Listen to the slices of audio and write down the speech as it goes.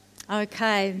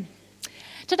Okay.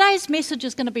 Today's message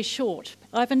is going to be short.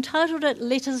 I've entitled it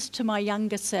Letters to My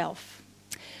Younger Self.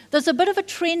 There's a bit of a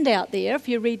trend out there, if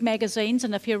you read magazines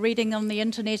and if you're reading on the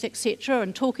internet, etc.,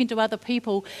 and talking to other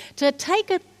people, to take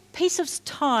a piece of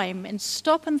time and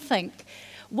stop and think,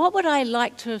 what would I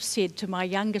like to have said to my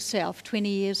younger self 20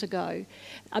 years ago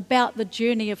about the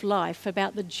journey of life,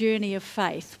 about the journey of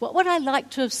faith? What would I like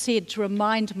to have said to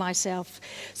remind myself?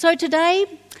 So today,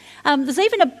 there's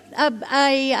even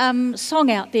a song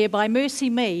out there by Mercy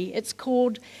Me. It's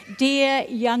called Dear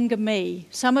Younger Me.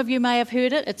 Some of you may have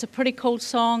heard it. It's a pretty cool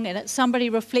song, and it's somebody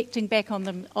reflecting back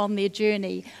on their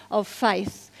journey of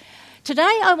faith.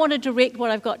 Today I want to direct what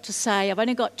I've got to say. I've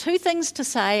only got two things to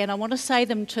say, and I want to say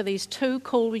them to these two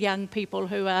cool young people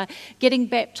who are getting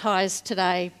baptised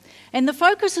today. And the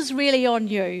focus is really on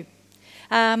you.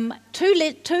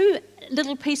 Two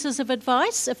little pieces of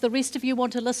advice. If the rest of you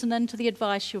want to listen in to the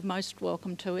advice, you're most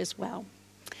welcome to as well.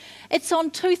 It's on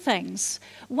two things.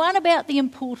 One about the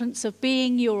importance of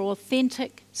being your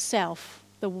authentic self,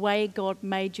 the way God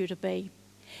made you to be.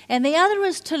 And the other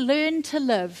is to learn to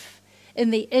live in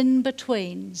the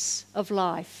in-betweens of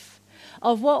life,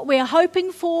 of what we're hoping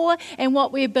for and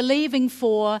what we're believing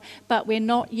for, but we're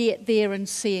not yet there and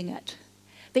seeing it.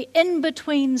 The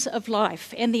in-betweens of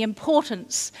life and the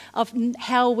importance of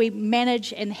how we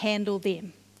manage and handle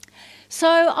them.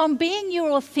 So on being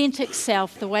your authentic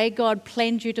self, the way God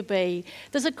planned you to be,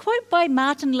 there's a quote by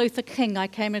Martin Luther King I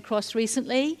came across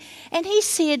recently, and he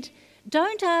said,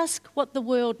 "Don't ask what the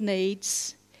world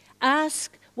needs,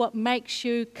 ask what makes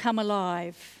you come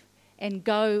alive, and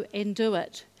go and do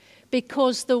it,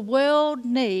 because the world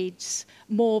needs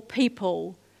more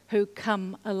people who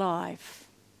come alive."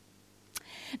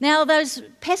 Now, those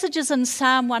passages in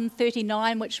Psalm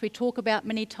 139, which we talk about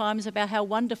many times, about how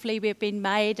wonderfully we've been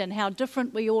made and how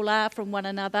different we all are from one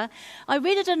another, I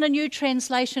read it in a new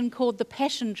translation called the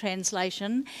Passion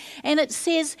Translation, and it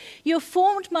says, "You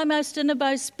formed my most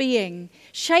innermost being,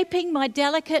 shaping my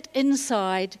delicate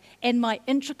inside and my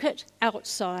intricate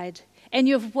outside, and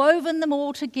you've woven them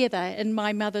all together in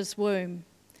my mother's womb.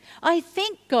 I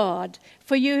thank God,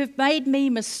 for you have made me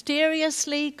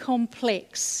mysteriously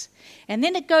complex." And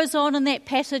then it goes on in that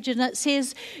passage and it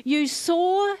says, "You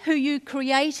saw who you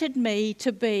created me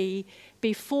to be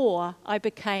before I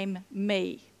became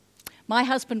me." My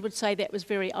husband would say that was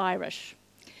very Irish.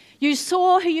 "You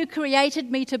saw who you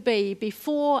created me to be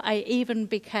before I even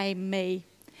became me."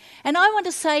 And I want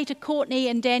to say to Courtney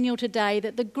and Daniel today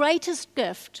that the greatest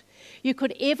gift you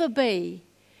could ever be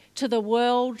to the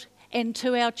world and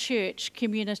to our church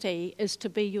community is to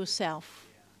be yourself.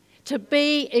 To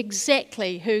be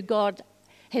exactly who God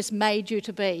has made you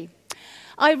to be.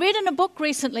 I read in a book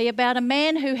recently about a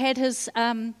man who had his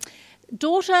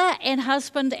daughter and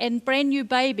husband and brand new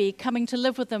baby coming to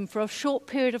live with them for a short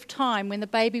period of time when the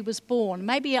baby was born,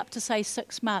 maybe up to say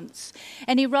 6 months.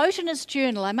 And he wrote in his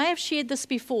journal, I may have shared this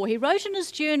before, he wrote in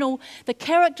his journal the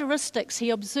characteristics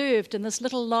he observed in this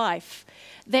little life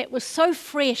that was so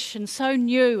fresh and so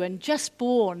new and just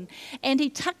born. And he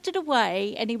tucked it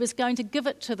away and he was going to give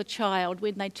it to the child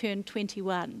when they turned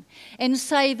 21 and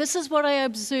say, "This is what I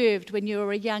observed when you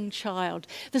were a young child.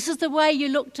 This is the way you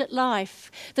looked at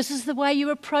life. This is the way you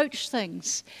approached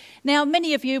things." Now,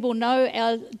 many of you will know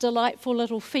our delightful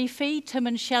little Fifi, Tim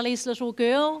and Shelley's little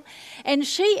girl, and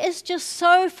she is just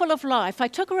so full of life. I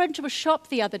took her into a shop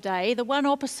the other day, the one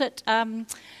opposite,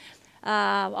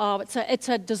 it's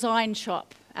a design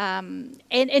shop. And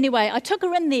anyway, I took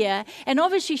her in there, and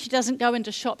obviously she doesn't go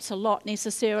into shops a lot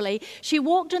necessarily. She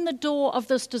walked in the door of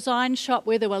this design shop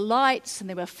where there were lights and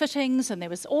there were fittings and there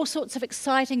was all sorts of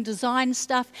exciting design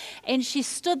stuff, and she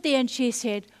stood there and she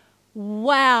said,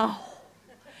 "Wow."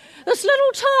 This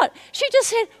little tot, she just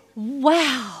said,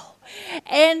 "Wow."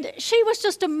 And she was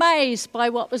just amazed by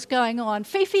what was going on.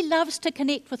 Fifi loves to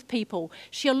connect with people.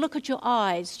 She'll look at your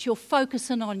eyes. She'll focus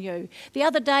in on you. The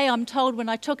other day, I'm told, when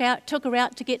I took her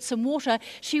out to get some water,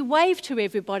 she waved to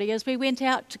everybody as we went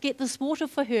out to get this water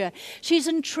for her. She's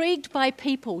intrigued by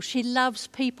people. She loves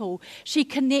people. She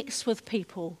connects with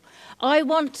people. I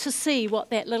want to see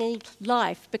what that little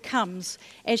life becomes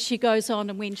as she goes on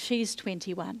and when she's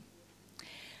 21.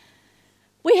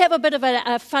 We have a bit of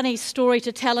a funny story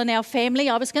to tell in our family.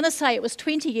 I was going to say it was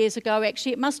 20 years ago,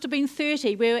 actually. It must have been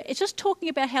 30. It's just talking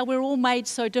about how we're all made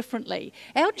so differently.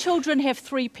 Our children have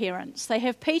 3 parents. They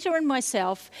have Peter and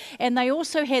myself, and they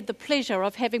also had the pleasure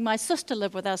of having my sister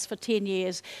live with us for 10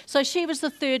 years. So she was the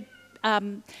third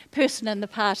person in the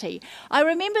party. I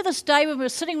remember this day when we were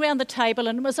sitting around the table,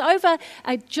 and it was over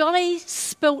a jolly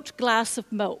spilt glass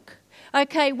of milk.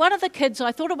 Okay, one of the kids,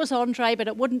 I thought it was Andre, but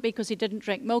it wouldn't be because he didn't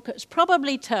drink milk. It was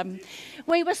probably Tim.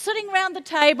 We were sitting around the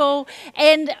table,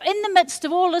 and in the midst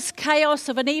of all this chaos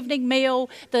of an evening meal,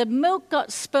 the milk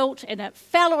got spilt and it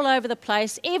fell all over the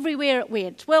place. Everywhere it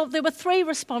went. Well, there were 3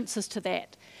 responses to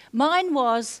that. Mine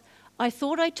was, I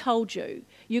thought I told you.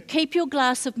 You keep your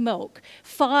glass of milk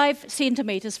 5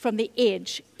 centimetres from the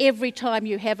edge every time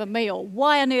you have a meal.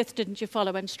 Why on earth didn't you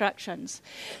follow instructions?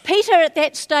 Peter at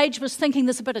that stage was thinking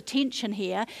there's a bit of tension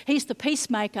here. He's the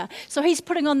peacemaker. So he's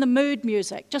putting on the mood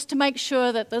music just to make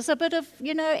sure that there's a bit of,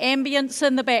 ambience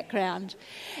in the background.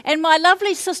 And my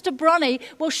lovely sister Bronnie,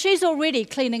 well, she's already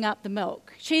cleaning up the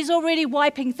milk. She's already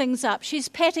wiping things up. She's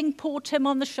patting poor Tim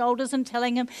on the shoulders and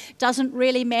telling him doesn't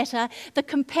really matter. The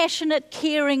compassionate,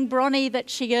 caring Bronnie that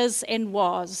she is and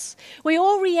was. We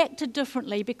all reacted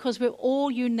differently because we're all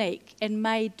unique and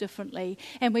made differently,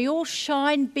 and we all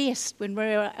shine best when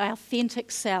we're our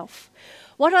authentic self.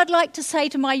 What I'd like to say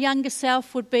to my younger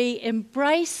self would be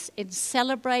embrace and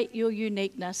celebrate your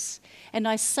uniqueness, and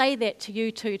I say that to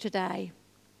you too today.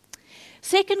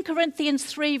 2 Corinthians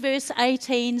 3 verse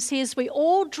 18 says we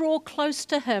all draw close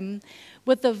to him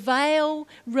with the veil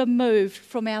removed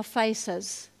from our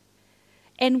faces.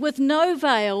 And with no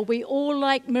veil, we all,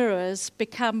 like mirrors,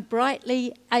 become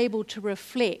brightly able to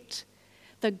reflect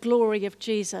the glory of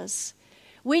Jesus.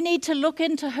 We need to look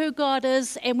into who God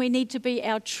is, and we need to be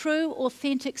our true,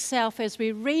 authentic self as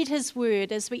we read his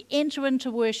word, as we enter into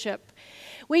worship.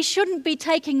 We shouldn't be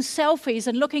taking selfies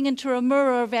and looking into a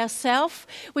mirror of ourselves.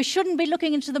 We shouldn't be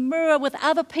looking into the mirror with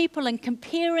other people and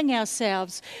comparing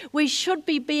ourselves. We should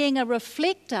be being a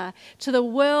reflector to the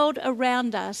world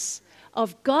around us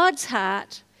of God's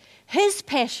heart, his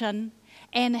passion,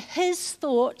 and his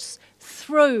thoughts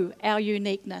through our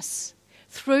uniqueness,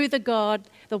 through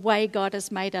the way God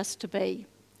has made us to be.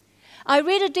 I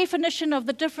read a definition of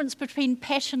the difference between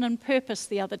passion and purpose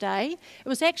the other day. It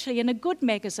was actually in a Good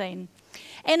magazine.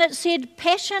 And it said,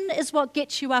 passion is what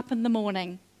gets you up in the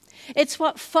morning. It's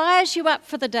what fires you up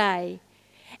for the day.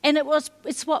 And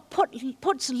it's what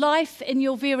puts life in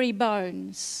your very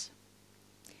bones.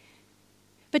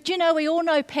 But we all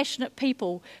know passionate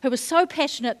people who are so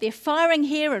passionate, they're firing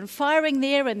here and firing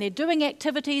there, and they're doing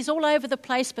activities all over the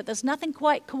place, but there's nothing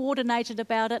quite coordinated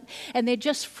about it, and they're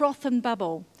just froth and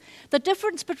bubble. The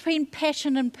difference between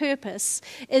passion and purpose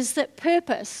is that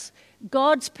purpose,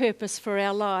 God's purpose for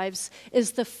our lives,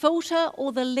 is the filter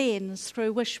or the lens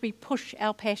through which we push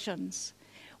our passions.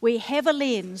 We have a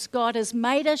lens. God has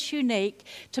made us unique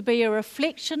to be a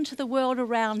reflection to the world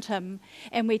around him,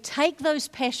 and we take those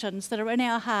passions that are in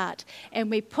our heart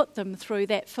and we put them through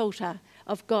that filter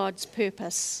of God's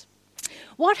purpose.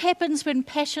 What happens when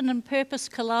passion and purpose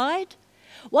collide?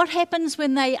 What happens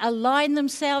when they align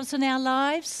themselves in our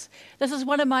lives? This is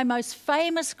one of my most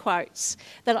famous quotes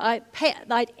that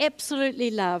I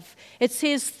absolutely love. It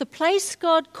says, "The place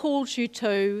God calls you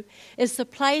to is the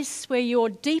place where your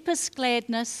deepest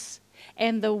gladness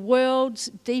and the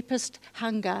world's deepest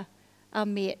hunger are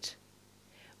met."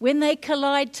 When they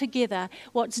collide together,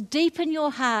 what's deep in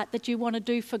your heart that you want to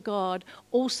do for God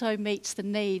also meets the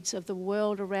needs of the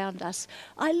world around us.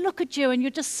 I look at you and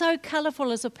you're just so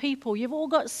colourful as a people. You've all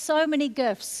got so many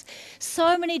gifts,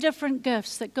 so many different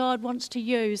gifts that God wants to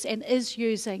use and is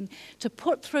using to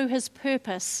put through his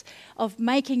purpose of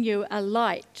making you a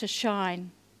light to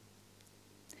shine.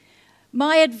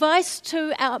 My advice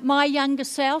to my younger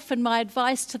self and my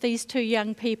advice to these 2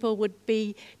 young people would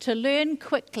be to learn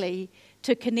quickly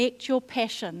to connect your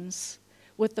passions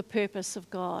with the purpose of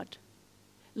God.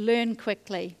 Learn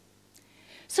quickly.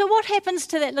 So what happens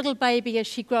to that little baby as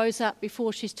she grows up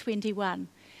before she's 21?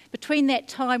 Between that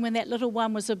time when that little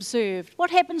one was observed,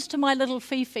 what happens to my little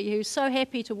Fifi, who's so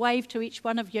happy to wave to each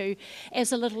one of you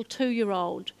as a little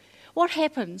 2-year-old? What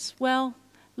happens? Well,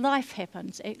 life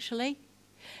happens, actually.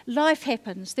 Life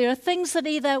happens. There are things that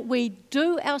either we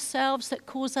do ourselves that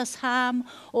cause us harm,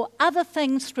 or other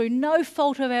things through no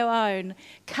fault of our own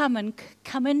come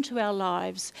into our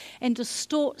lives and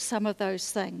distort some of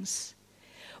those things.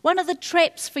 One of the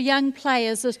traps for young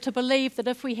players is to believe that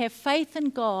if we have faith in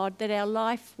God, that our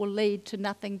life will lead to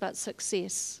nothing but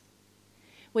success.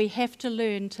 We have to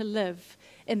learn to live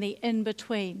in the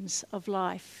in-betweens of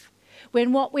life.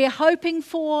 When what we're hoping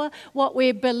for, what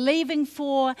we're believing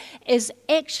for, is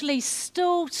actually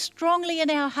still strongly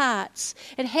in our hearts.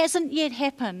 It hasn't yet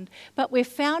happened, but we've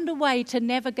found a way to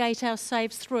navigate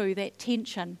ourselves through that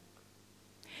tension.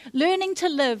 Learning to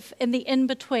live in the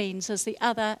in-betweens is the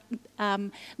other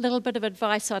little bit of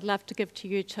advice I'd love to give to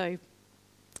you too.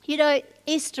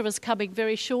 Easter is coming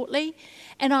very shortly,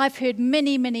 and I've heard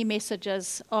many, many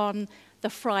messages on the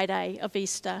Friday of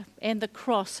Easter and the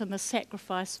cross and the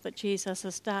sacrifice that Jesus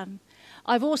has done.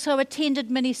 I've also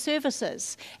attended many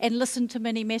services and listened to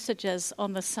many messages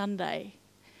on the Sunday.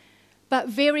 But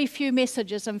very few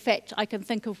messages, in fact, I can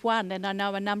think of one, and I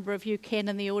know a number of you can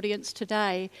in the audience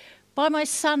today, by my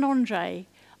son Andre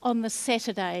on the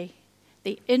Saturday,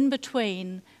 the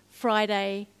in-between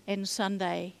Friday and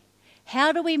Sunday.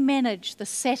 How do we manage the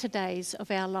Saturdays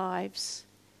of our lives?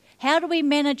 How do we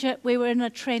manage it where we're in a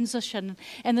transition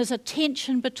and there's a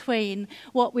tension between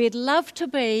what we'd love to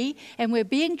be and we're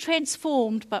being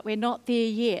transformed but we're not there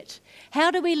yet?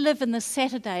 How do we live in the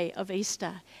Saturday of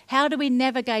Easter? How do we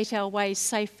navigate our way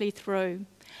safely through?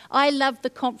 I loved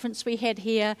the conference we had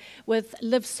here with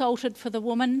Live Salted for the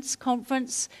Women's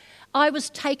Conference. I was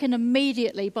taken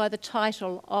immediately by the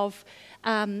title of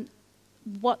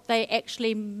what they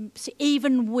actually,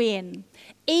 even when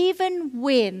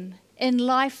in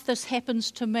life this happens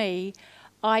to me,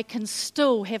 I can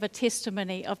still have a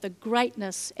testimony of the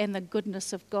greatness and the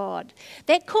goodness of God.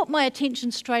 That caught my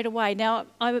attention straight away. Now,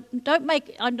 I'm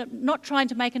not trying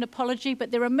to make an apology,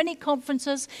 but there are many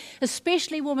conferences,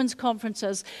 especially women's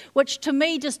conferences, which to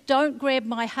me just don't grab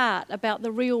my heart about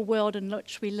the real world in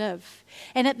which we live.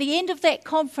 And at the end of that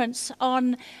conference,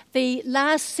 on the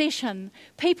last session,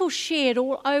 people shared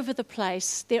all over the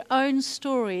place their own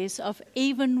stories of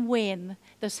even when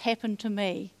this happened to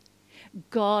me,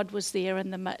 God was there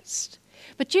in the midst.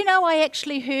 But you know, I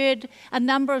actually heard a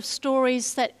number of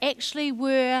stories that actually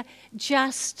were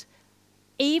just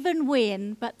even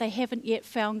when, but they haven't yet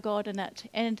found God in it.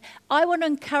 And I want to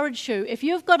encourage you, if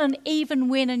you've got an even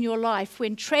when in your life,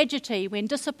 when tragedy, when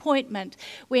disappointment,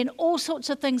 when all sorts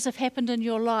of things have happened in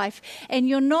your life, and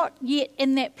you're not yet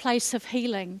in that place of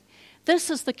healing, this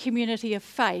is the community of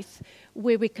faith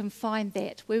where we can find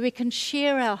that, where we can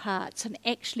share our hearts and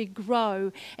actually grow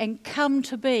and come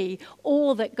to be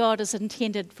all that God has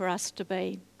intended for us to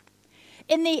be.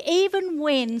 In the even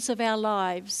whens of our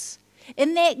lives,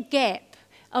 in that gap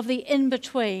of the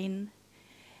in-between,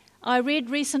 I read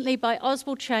recently by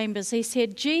Oswald Chambers, he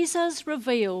said, Jesus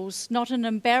reveals not an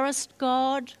embarrassed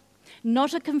God,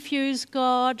 not a confused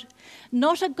God,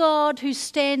 not a God who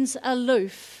stands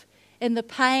aloof in the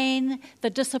pain, the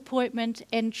disappointment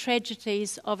and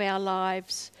tragedies of our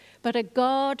lives, but a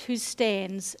God who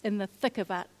stands in the thick of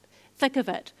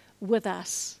it with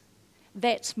us.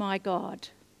 That's my God.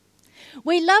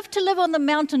 We love to live on the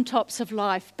mountaintops of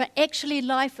life, but actually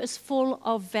life is full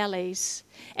of valleys,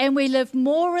 and we live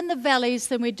more in the valleys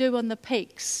than we do on the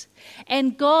peaks.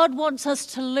 And God wants us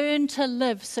to learn to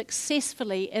live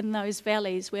successfully in those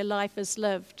valleys where life is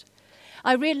lived.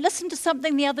 I listened to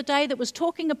something the other day that was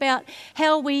talking about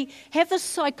how we have this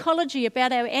psychology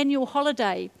about our annual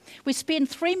holiday. We spend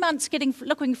 3 months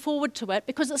looking forward to it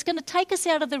because it's going to take us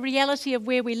out of the reality of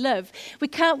where we live. We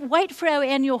can't wait for our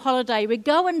annual holiday. We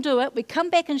go and do it. We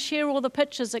come back and share all the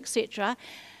pictures, etc.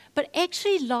 But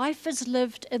actually life is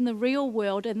lived in the real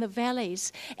world, in the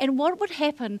valleys. And what would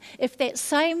happen if that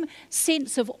same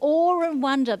sense of awe and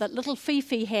wonder that little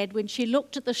Fifi had when she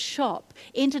looked at the shop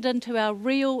entered into our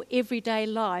real everyday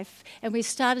life, and we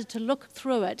started to look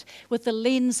through it with the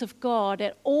lens of God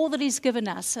at all that He's given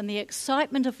us and the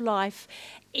excitement of life,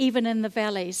 even in the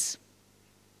valleys.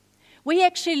 We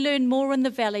actually learn more in the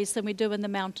valleys than we do in the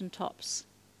mountaintops.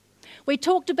 We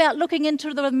talked about looking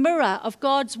into the mirror of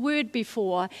God's Word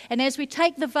before, and as we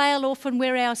take the veil off and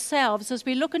wear ourselves, as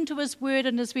we look into His Word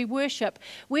and as we worship,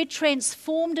 we're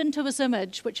transformed into His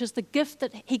image, which is the gift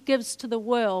that He gives to the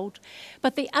world.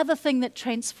 But the other thing that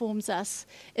transforms us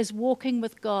is walking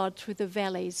with God through the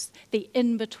valleys, the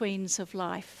in-betweens of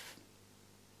life.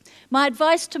 My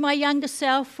advice to my younger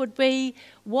self would be,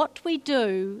 what we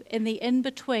do in the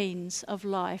in-betweens of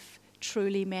life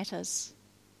truly matters.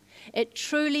 It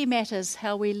truly matters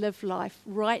how we live life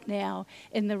right now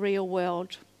in the real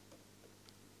world.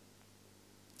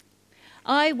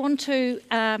 I want to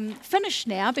finish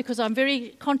now because I'm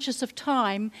very conscious of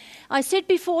time. I said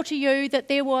before to you that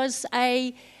there was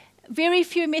a very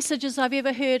few messages I've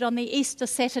ever heard on the Easter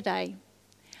Saturday.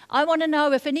 I want to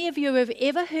know if any of you have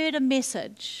ever heard a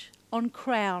message on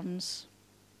crowns,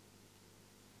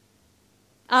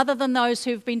 other than those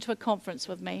who've been to a conference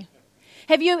with me.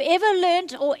 Have you ever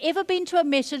learnt or ever been to a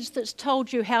message that's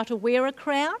told you how to wear a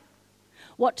crown,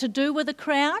 what to do with a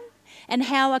crown, and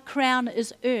how a crown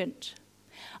is earned?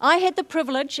 I had the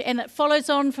privilege, and it follows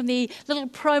on from the little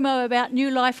promo about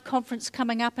New Life conference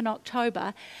coming up in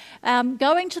October,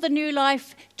 going to the New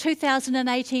Life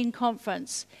 2018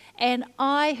 conference, and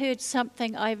I heard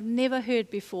something I've never heard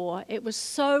before. It was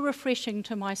so refreshing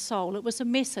to my soul. It was a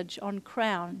message on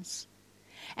crowns.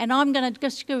 And I'm going to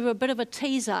just give you a bit of a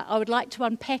teaser. I would like to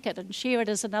unpack it and share it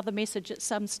as another message at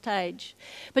some stage.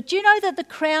 But do you know that the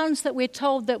crowns that we're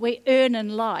told that we earn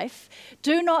in life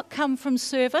do not come from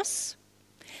service?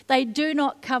 They do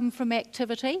not come from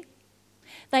activity.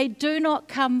 They do not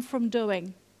come from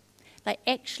doing. They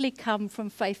actually come from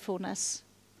faithfulness,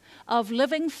 of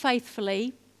living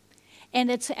faithfully, and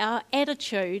it's our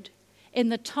attitude in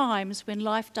the times when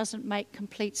life doesn't make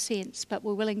complete sense, but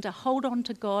we're willing to hold on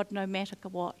to God no matter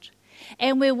what.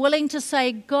 And we're willing to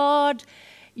say, God,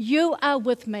 you are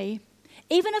with me.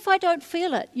 Even if I don't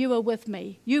feel it, you are with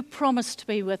me. You promise to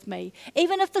be with me.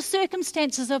 Even if the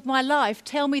circumstances of my life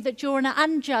tell me that you're an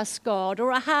unjust God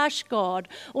or a harsh God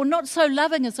or not so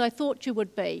loving as I thought you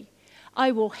would be,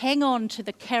 I will hang on to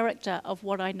the character of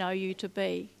what I know you to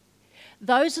be.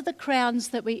 Those are the crowns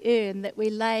that we earn, that we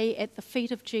lay at the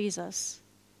feet of Jesus.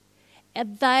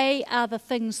 And they are the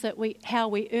things that how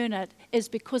we earn it is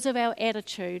because of our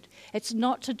attitude. It's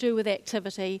not to do with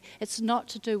activity. It's not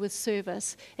to do with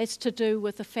service. It's to do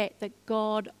with the fact that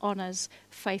God honours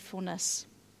faithfulness.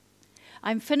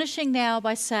 I'm finishing now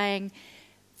by saying,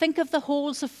 think of the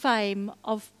halls of fame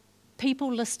of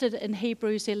people listed in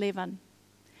Hebrews 11.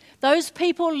 Those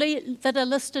people that are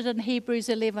listed in Hebrews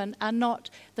 11 are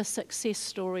not the success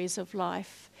stories of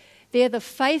life. They're the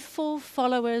faithful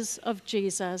followers of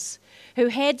Jesus who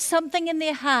had something in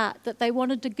their heart that they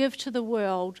wanted to give to the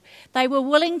world. They were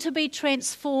willing to be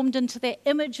transformed into the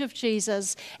image of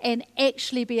Jesus and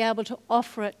actually be able to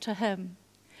offer it to him.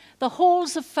 The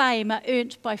halls of fame are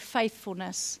earned by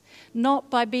faithfulness,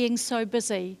 not by being so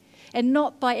busy, and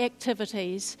not by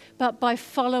activities, but by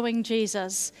following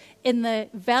Jesus in the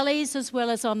valleys as well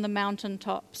as on the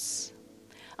mountaintops.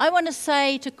 I want to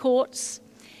say to Courts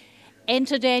and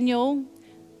to Daniel,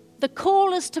 the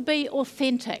call is to be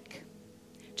authentic,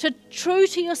 to true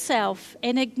to yourself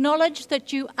and acknowledge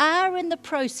that you are in the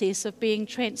process of being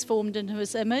transformed into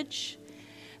his image.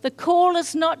 The call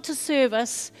is not to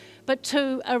service, but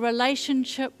to a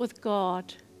relationship with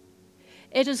God.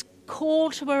 It is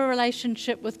call to a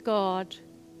relationship with God.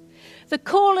 The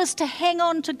call is to hang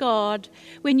on to God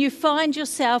when you find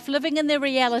yourself living in the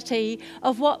reality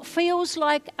of what feels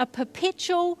like a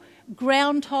perpetual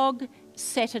Groundhog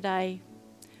Saturday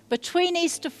between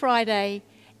Easter Friday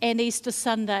and Easter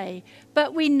Sunday.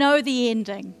 But we know the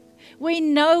ending. We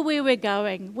know where we're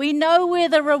going. We know where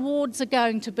the rewards are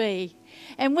going to be.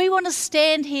 And we want to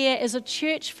stand here as a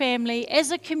church family,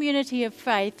 as a community of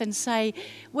faith, and say,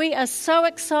 we are so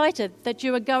excited that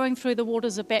you are going through the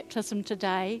waters of baptism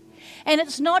today. And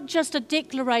it's not just a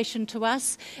declaration to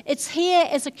us, it's here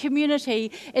as a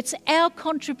community. It's our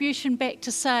contribution back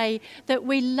to say that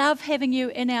we love having you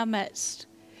in our midst.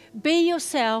 Be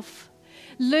yourself,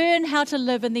 learn how to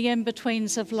live in the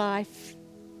in-betweens of life.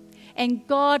 And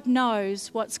God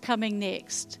knows what's coming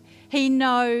next. He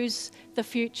knows the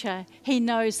future. He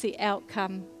knows the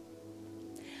outcome.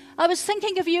 I was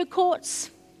thinking of you,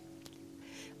 Courts.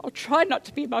 I'll try not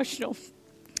to be emotional.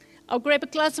 I'll grab a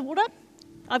glass of water.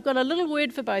 I've got a little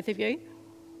word for both of you.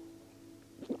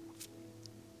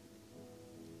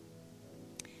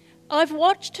 I've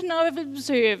watched and I've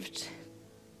observed,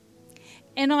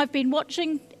 and I've been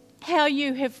watching how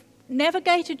you have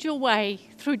navigated your way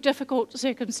through difficult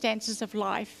circumstances of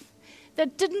life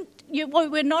that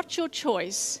were not your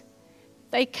choice.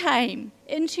 They came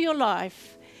into your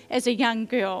life as a young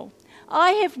girl.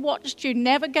 I have watched you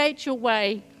navigate your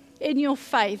way in your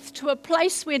faith to a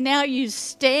place where now you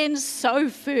stand so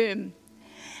firm.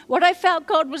 What I felt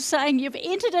God was saying, you've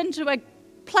entered into a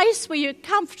place where you're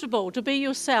comfortable to be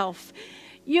yourself.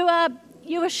 You are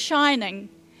shining.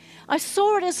 I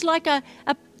saw it as like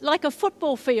a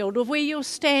football field of where you're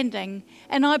standing,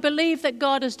 and I believe that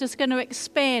God is just going to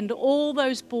expand all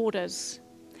those borders.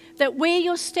 That where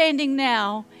you're standing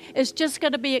now is just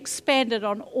going to be expanded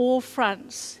on all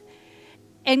fronts.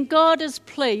 And God is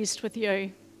pleased with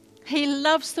you. He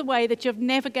loves the way that you've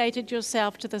navigated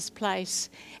yourself to this place.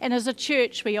 And as a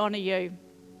church, we honour you.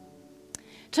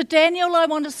 To Daniel, I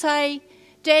want to say,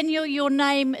 Daniel, your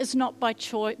name is not by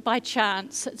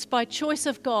chance. It's by choice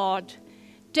of God.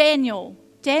 Daniel,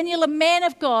 a man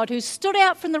of God who stood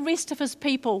out from the rest of his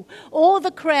people, all the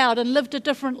crowd, and lived a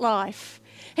different life.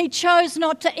 He chose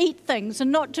not to eat things and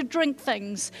not to drink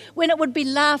things when it would be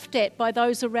laughed at by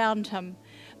those around him.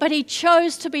 But he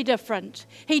chose to be different.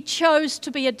 He chose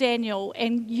to be a Daniel,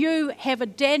 and you have a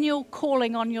Daniel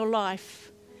calling on your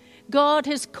life. God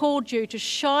has called you to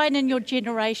shine in your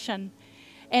generation.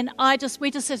 And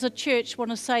we just as a church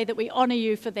want to say that we honour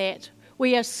you for that.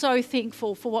 We are so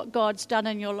thankful for what God's done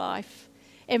in your life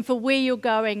and for where you're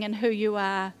going and who you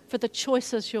are, for the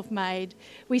choices you've made.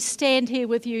 We stand here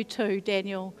with you too,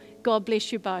 Daniel. God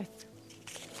bless you both.